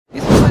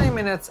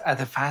minutes at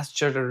a fast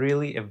charger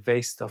really a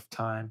waste of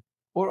time?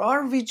 Or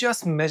are we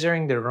just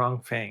measuring the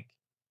wrong thing?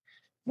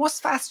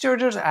 Most fast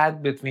chargers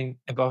add between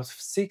about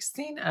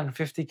 16 and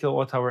 50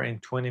 kilowatt hour in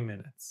 20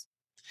 minutes.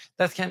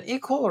 That can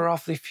equal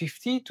roughly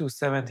 50 to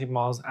 70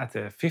 miles at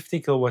a 50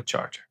 kilowatt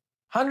charger,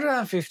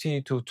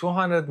 150 to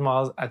 200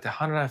 miles at a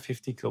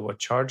 150 kilowatt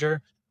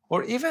charger,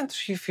 or even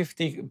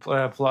 350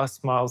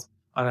 plus miles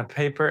on a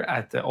paper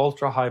at the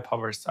ultra high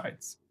power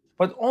sides.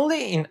 But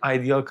only in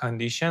ideal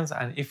conditions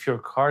and if your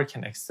car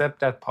can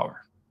accept that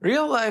power.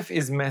 Real life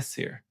is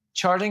messier.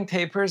 Charging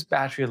tapers,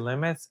 battery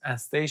limits, and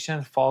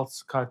station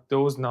faults cut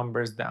those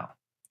numbers down.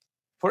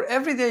 For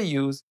everyday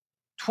use,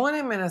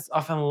 20 minutes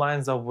often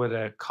lines up with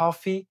a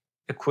coffee,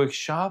 a quick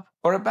shop,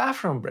 or a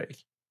bathroom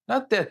break,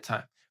 not dead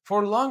time.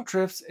 For long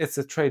trips, it's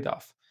a trade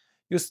off.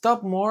 You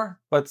stop more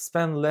but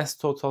spend less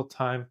total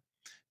time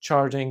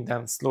charging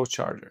than slow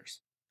chargers.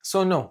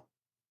 So, no,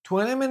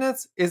 20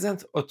 minutes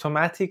isn't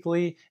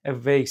automatically a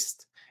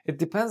waste. It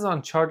depends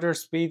on charger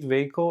speed,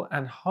 vehicle,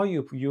 and how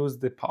you use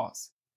the pause.